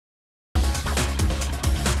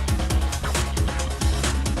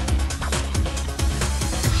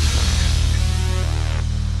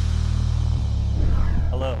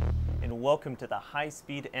welcome to the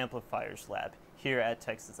High-Speed Amplifiers Lab here at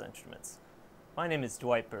Texas Instruments. My name is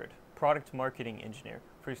Dwight Bird, Product Marketing Engineer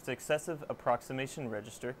for Successive Approximation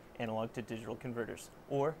Register Analog to Digital Converters,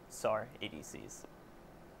 or SAR ADCs.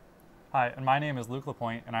 Hi, and my name is Luke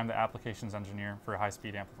LaPointe, and I'm the Applications Engineer for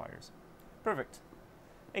High-Speed Amplifiers. Perfect.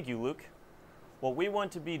 Thank you, Luke. What we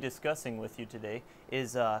want to be discussing with you today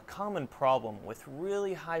is a common problem with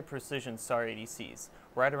really high precision SAR ADCs,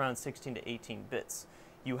 right around 16 to 18 bits.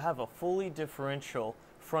 You have a fully differential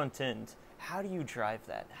front end. How do you drive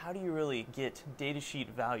that? How do you really get datasheet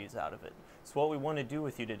values out of it? So what we want to do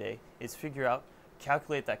with you today is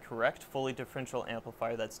calculate that correct fully differential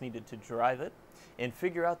amplifier that's needed to drive it, and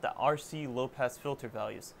figure out the RC low-pass filter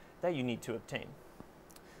values that you need to obtain.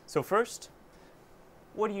 So first,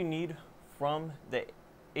 what do you need from the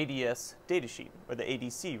ADS datasheet, or the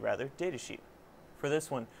ADC rather, datasheet? For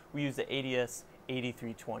this one, we use the ADS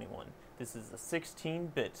 8321. This is a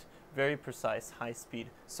 16-bit, very precise,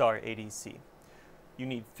 high-speed SAR ADC. You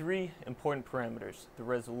need three important parameters: the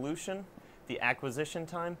resolution, the acquisition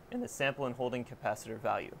time, and the sample and holding capacitor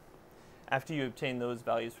value. After you obtain those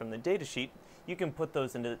values from the datasheet, you can put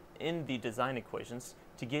those in the design equations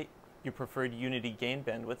to get your preferred unity gain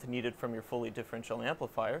bandwidth needed from your fully differential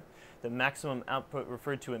amplifier, the maximum output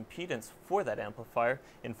referred to impedance for that amplifier,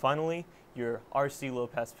 and finally, your RC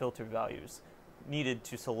low-pass filter values needed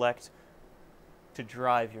to select to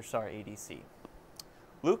drive your SAR ADC.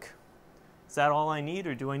 Luke, is that all I need,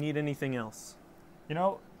 or do I need anything else? You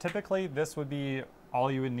know, typically this would be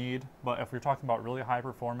all you would need, but if we're talking about really high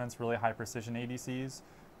performance, really high precision ADCs,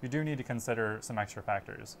 you do need to consider some extra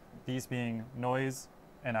factors, these being noise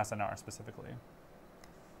and SNR specifically.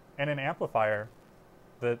 In an amplifier,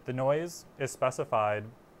 the noise is specified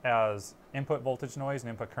as input voltage noise and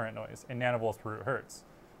input current noise in nanovolts per root hertz.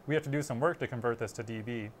 We have to do some work to convert this to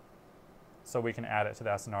dB so we can add it to the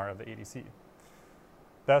SNR of the ADC.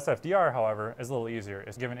 The SFDR, however, is a little easier.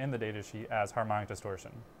 It's given in the datasheet as harmonic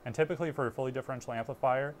distortion. And typically for a fully differential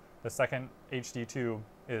amplifier, the second HD2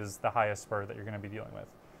 is the highest spur that you're going to be dealing with.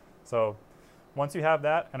 So once you have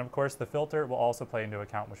that, and of course the filter will also play into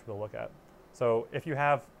account, which we'll look at. So if you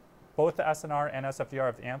have both the SNR and SFDR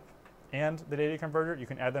of the amp and the data converter, you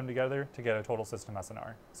can add them together to get a total system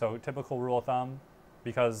SNR. So typical rule of thumb,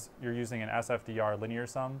 because you're using an SFDR linear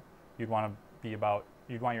sum, you'd want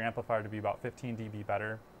your amplifier to be about 15 dB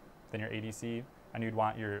better than your ADC, and you'd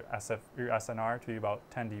want your SNR to be about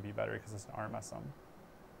 10 dB better because it's an RMS sum.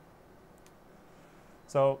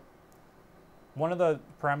 So one of the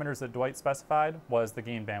parameters that Dwight specified was the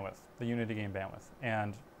gain bandwidth, the unity gain bandwidth,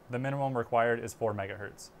 and the minimum required is 4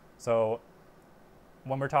 megahertz. So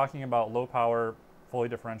when we're talking about low power, fully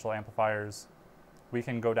differential amplifiers, we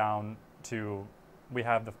can go down to, we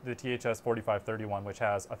have the THS 4531, which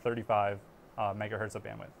has a 35 megahertz of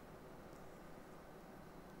bandwidth.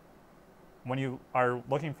 When you are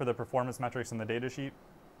looking for the performance metrics in the datasheet,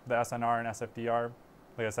 the SNR and SFDR,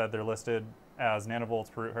 like I said, they're listed as nanovolts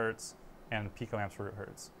per root hertz and picoamps per root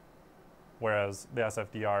hertz, whereas the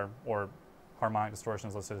SFDR, or harmonic distortion,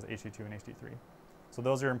 is listed as HD2 and HD3. So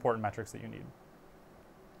those are important metrics that you need.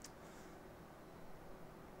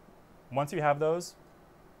 Once you have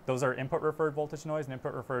those are input referred voltage noise and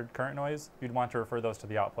input referred current noise. You'd want to refer those to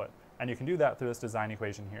the output. And you can do that through this design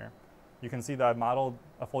equation here. You can see that I've modeled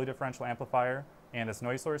a fully differential amplifier and its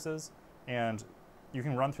noise sources, and you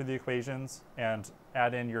can run through the equations and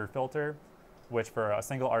add in your filter, which for a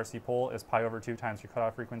single RC pole is pi/2 times your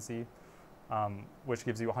cutoff frequency, which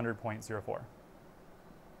gives you 100.04.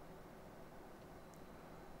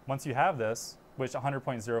 Once you have this, which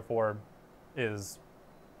 100.04 is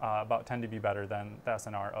about 10 dB better than the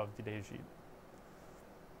SNR of the datasheet.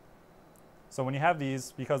 So when you have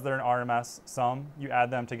these, because they're an RMS sum, you add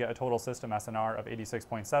them to get a total system SNR of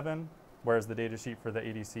 86.7, whereas the datasheet for the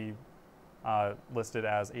ADC listed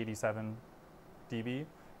as 87 dB,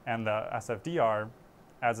 and the SFDR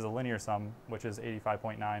adds as a linear sum, which is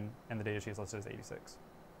 85.9, and the datasheet is listed as 86.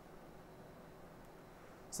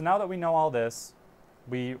 So now that we know all this,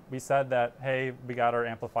 we said that, hey, we got our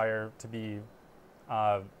amplifier to be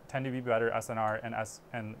 10 dB better SNR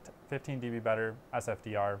and 15 dB better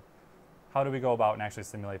SFDR. How do we go about and actually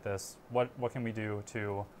simulate this? What can we do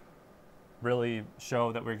to really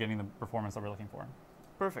show that we're getting the performance that we're looking for?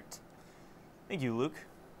 Perfect. Thank you, Luke.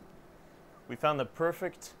 We found the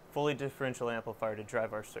perfect fully differential amplifier to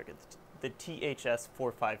drive our circuit, the THS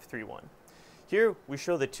 4531. Here we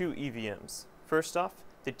show the two EVMs. First off,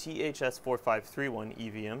 the THS 4531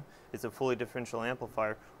 EVM is a fully differential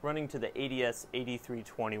amplifier running to the ADS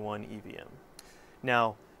 8321 EVM.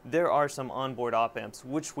 Now, there are some onboard op amps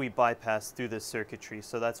which we bypass through this circuitry,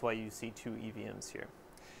 so that's why you see two EVMs here.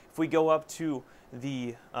 If we go up to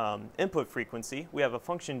the input frequency, we have a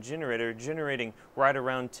function generator generating right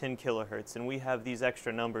around 10 kilohertz, and we have these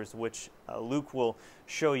extra numbers which Luke will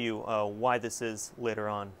show you why this is later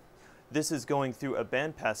on. This is going through a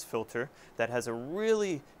bandpass filter that has a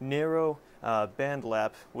really narrow band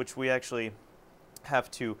lap, which we actually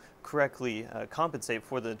have to correctly compensate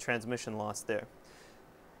for the transmission loss there.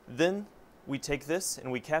 Then we take this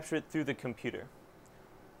and we capture it through the computer.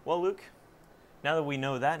 Well, Luke, now that we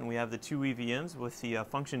know that and we have the two EVMs with the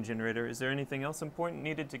function generator, is there anything else important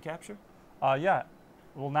needed to capture? Yeah.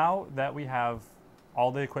 Well, now that we have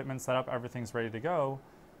all the equipment set up, everything's ready to go,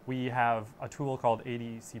 we have a tool called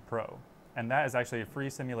ADC Pro. And that is actually a free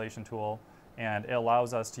simulation tool, and it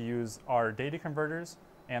allows us to use our data converters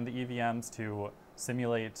and the EVMs to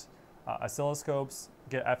simulate oscilloscopes,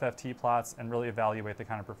 get FFT plots, and really evaluate the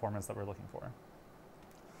kind of performance that we're looking for.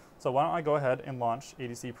 So why don't I go ahead and launch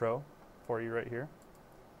ADC Pro for you right here.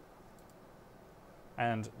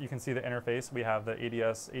 And you can see the interface. We have the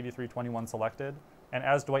ADS 8321 selected. And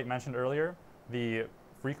as Dwight mentioned earlier, the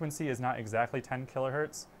frequency is not exactly 10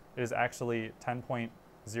 kilohertz. It is actually 10.02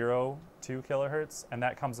 kilohertz, and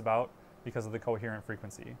that comes about because of the coherent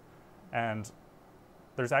frequency. And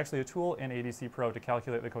there's actually a tool in ADC Pro to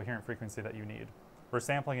calculate the coherent frequency that you need. We're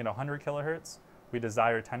sampling at 100 kilohertz. We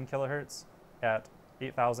desire 10 kilohertz at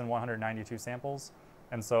 8,192 samples.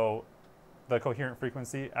 And so the coherent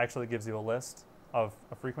frequency actually gives you a list of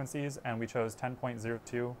frequencies, and we chose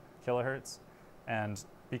 10.02 kilohertz. And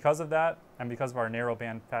because of that, and because of our narrow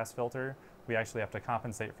band pass filter, we actually have to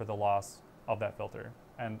compensate for the loss of that filter.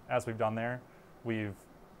 And as we've done there, we've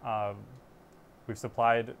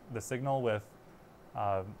supplied the signal with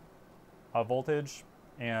a voltage,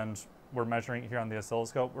 and we're measuring here on the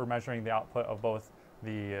oscilloscope, we're measuring the output of both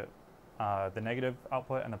the negative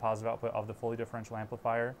output and the positive output of the fully differential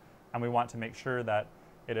amplifier. And we want to make sure that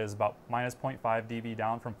it is about minus 0.5 dB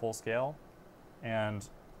down from full scale and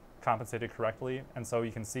compensated correctly. And so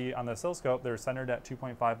you can see on the oscilloscope, they're centered at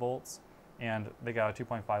 2.5 volts, and they got a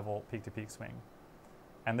 2.5 volt peak-to-peak swing.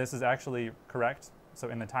 And this is actually correct. So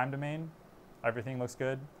in the time domain, everything looks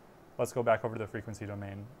good. Let's go back over to the frequency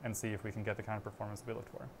domain and see if we can get the kind of performance we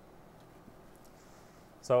looked for.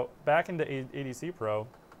 So back into ADC Pro,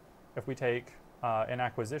 if we take an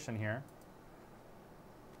acquisition here,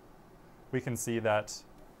 we can see that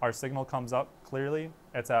our signal comes up clearly.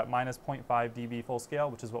 It's at minus 0.5 dB full scale,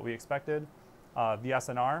 which is what we expected. The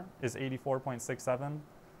SNR is 84.67.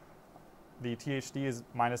 The THD is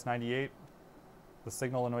minus 98. The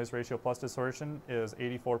signal to noise ratio plus distortion is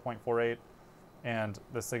 84.48. And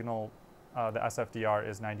the signal, the SFDR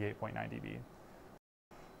is 98.9 dB.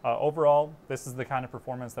 Overall, this is the kind of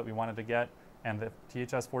performance that we wanted to get, and the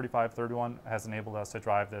THS4531 has enabled us to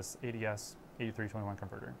drive this ADS 8321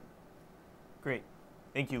 converter. Great.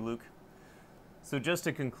 Thank you, Luke. So just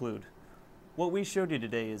to conclude, what we showed you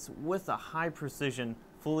today is with a high precision,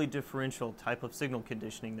 fully differential type of signal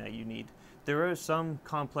conditioning that you need, there are some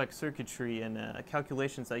complex circuitry and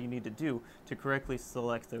calculations that you need to do to correctly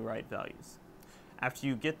select the right values. After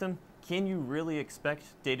you get them, can you really expect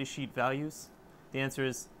datasheet values? The answer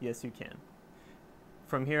is yes, you can.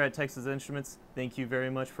 From here at Texas Instruments, thank you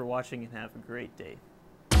very much for watching and have a great day.